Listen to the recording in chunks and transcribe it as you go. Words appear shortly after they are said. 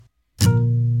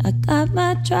Got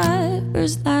my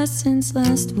driver's license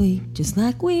last week, just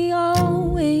like we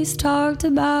always talked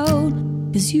about.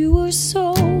 'Cause you were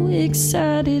so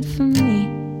excited for me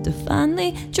to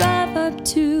finally drive up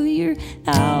to your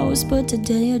house. But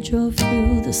today I drove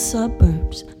through the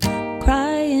suburbs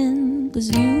crying 'cause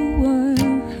you weren't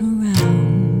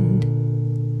around.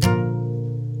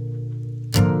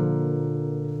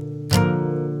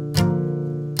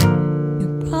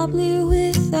 You're probably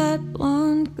with that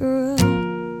blonde girl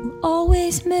who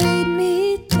always made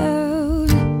me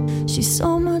doubt. She's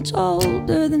so much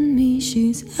older than me,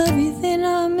 she's everything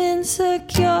I'm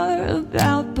insecure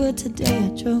about. But today I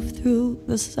drove through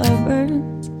the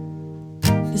suburbs,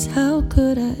 'cause how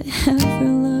could I ever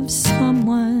love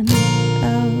someone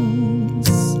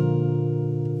else?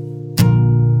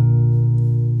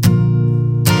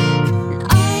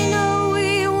 I know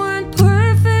we weren't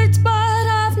perfect, but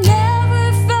I've never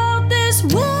felt this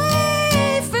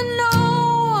way for no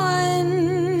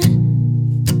one.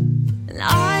 And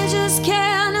I just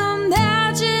can't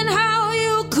imagine how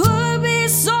you could be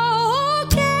so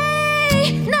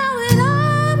okay now that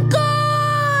I'm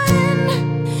gone.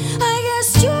 I guess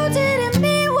you didn't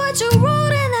mean what you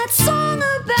wrote in that song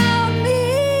about me,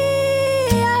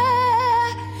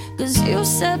 yeah. 'Cause you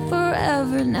said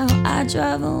forever, now I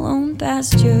drive alone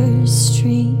past your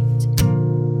street.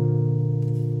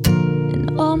 And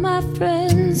all my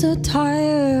friends are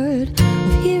tired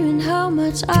of hearing how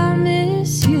much I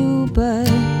miss you. But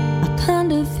I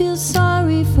kinda feel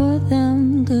sorry for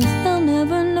them, 'cause they'll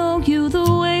never know you the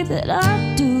way that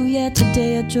I do. Yeah,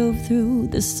 today I drove through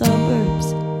the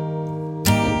suburbs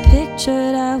and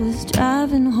pictured I was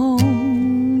driving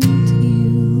home to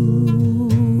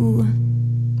you.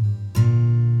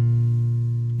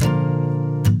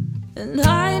 And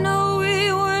I know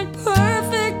we weren't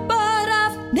perfect, but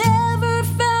I've never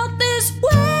felt this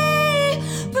way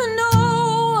for no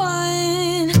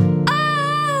one.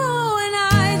 Oh, and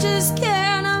I just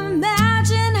can't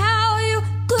imagine how you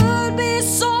could be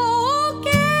so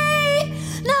okay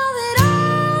now that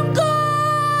I'm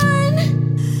gone.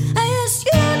 I guess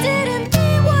you didn't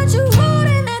mean what you wrote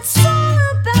in that song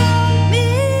about me,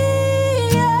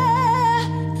 yeah.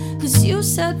 'Cause you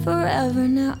said forever,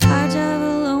 now I drive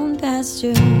alone past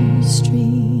your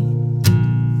street.